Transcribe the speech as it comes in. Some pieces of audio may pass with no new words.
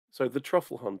So The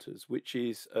Truffle Hunters, which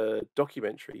is a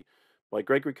documentary by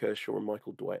Gregory Kershaw and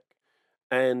Michael Dweck.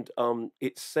 And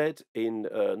it's set in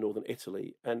northern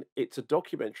Italy, and it's a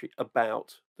documentary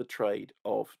about the trade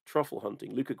of truffle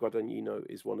hunting. Luca Guadagnino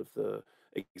is one of the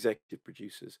executive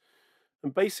producers.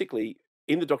 And basically,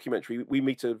 in the documentary, we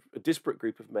meet a disparate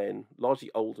group of men, largely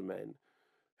older men,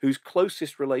 whose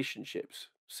closest relationships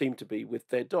seem to be with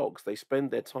their dogs. They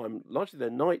spend their time, largely their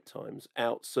night times,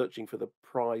 out searching for the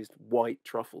prized white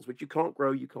truffles, which you can't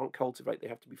grow, you can't cultivate, they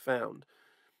have to be found.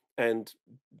 And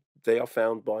they are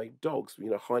found by dogs,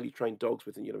 highly trained dogs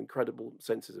with, incredible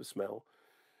senses of smell.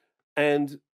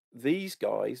 And these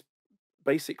guys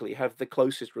basically have the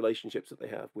closest relationships that they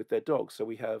have with their dogs. So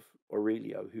we have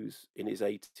Aurelio, who's in his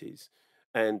 80s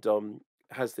and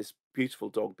has this beautiful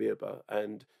dog, Birba,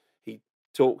 and he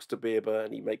talks to Birba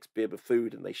and he makes Birba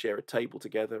food and they share a table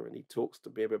together and he talks to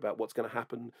Birba about what's going to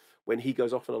happen when he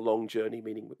goes off on a long journey,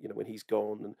 meaning, when he's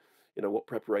gone and, what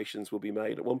preparations will be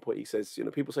made. At one point he says,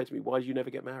 people say to me, why do you never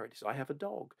get married? He says, I have a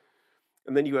dog.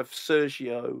 And then you have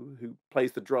Sergio, who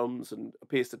plays the drums and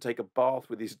appears to take a bath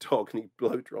with his dog, and he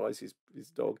blow dries his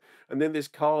dog. And then there's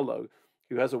Carlo,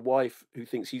 who has a wife who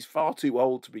thinks he's far too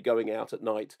old to be going out at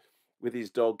night with his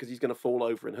dog because he's going to fall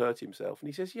over and hurt himself. And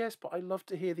he says, "Yes, but I love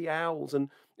to hear the owls. And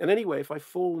anyway, if I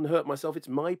fall and hurt myself, it's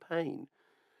my pain."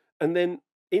 And then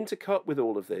intercut with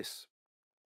all of this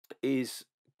is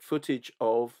footage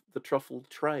of the truffle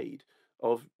trade,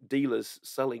 of dealers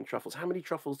selling truffles. How many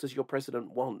truffles does your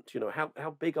president want?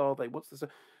 How big are they? What's the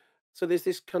so there's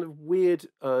this kind of weird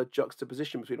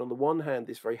juxtaposition between, on the one hand,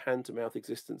 this very hand to mouth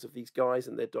existence of these guys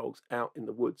and their dogs out in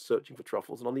the woods searching for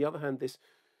truffles, and on the other hand, this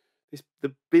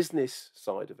the business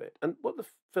side of it. And what the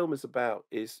film is about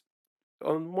is,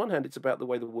 on one hand, it's about the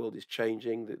way the world is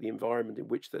changing, that the environment in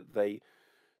which that they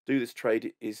do this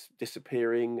trade is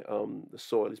disappearing. The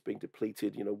soil is being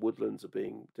depleted. Woodlands are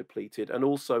being depleted, and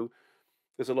also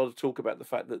there's a lot of talk about the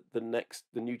fact that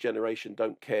the new generation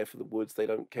don't care for the woods. They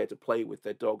don't care to play with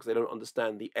their dogs. They don't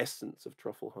understand the essence of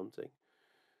truffle hunting.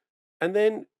 And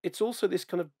then it's also this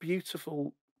kind of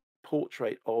beautiful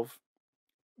portrait of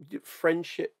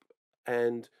friendship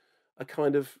and a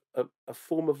kind of a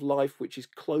form of life which is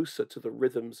closer to the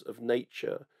rhythms of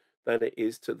nature than it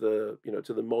is to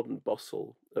the modern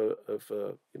bustle of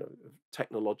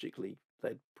technologically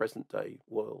led present day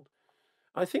world.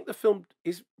 I think the film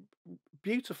is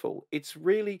beautiful. It's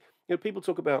really, people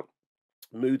talk about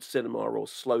mood cinema or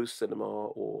slow cinema,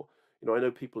 or, I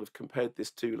know people have compared this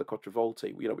to La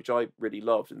Quattrovolte, which I really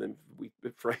loved. And then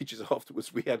for ages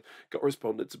afterwards, we had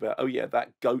correspondence about, oh yeah,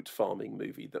 that goat farming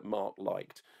movie that Mark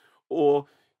liked. Or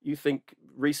you think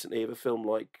recently of a film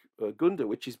like Gunda,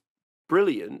 which is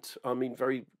brilliant. I mean,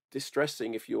 very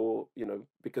distressing if you're,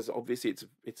 because obviously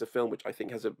it's a film which I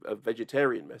think has a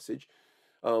vegetarian message.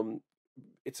 Um,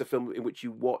 it's a film in which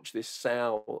you watch this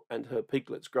sow and her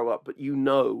piglets grow up, but you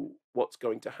know what's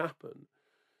going to happen.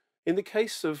 In the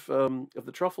case of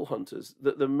the truffle hunters,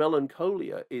 the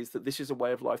melancholia is that this is a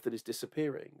way of life that is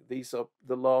disappearing. These are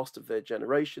the last of their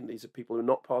generation. These are people who are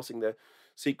not passing their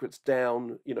secrets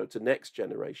down, to next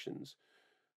generations.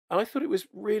 And I thought it was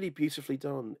really beautifully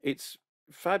done. It's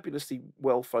fabulously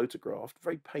well photographed,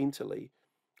 very painterly.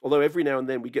 Although every now and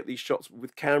then we get these shots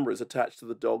with cameras attached to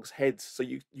the dogs' heads, so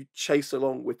you chase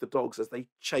along with the dogs as they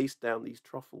chase down these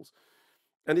truffles.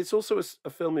 And it's also a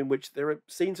film in which there are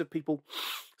scenes of people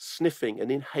sniffing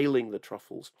and inhaling the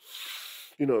truffles,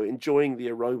 enjoying the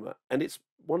aroma. And it's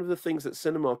one of the things that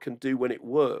cinema can do when it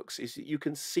works, is that you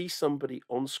can see somebody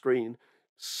on screen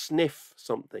sniff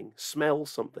something, smell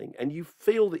something, and you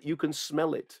feel that you can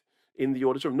smell it in the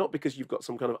auditorium, not because you've got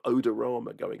some kind of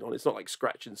odorama going on. It's not like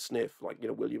scratch and sniff, like,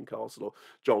 William Castle or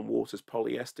John Waters'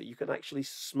 polyester. You can actually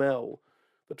smell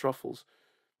the truffles.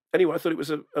 Anyway, I thought it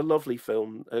was a lovely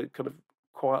film, kind of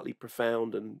quietly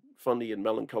profound and funny and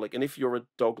melancholic. And if you're a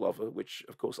dog lover, which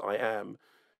of course I am,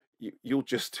 you'll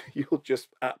just you'll just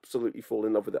absolutely fall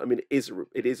in love with it. I mean,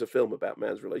 it is a film about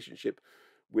man's relationship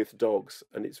with dogs,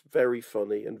 and it's very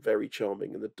funny and very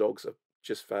charming, and the dogs are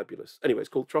just fabulous. Anyway, it's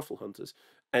called Truffle Hunters,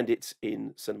 and it's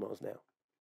in cinemas now.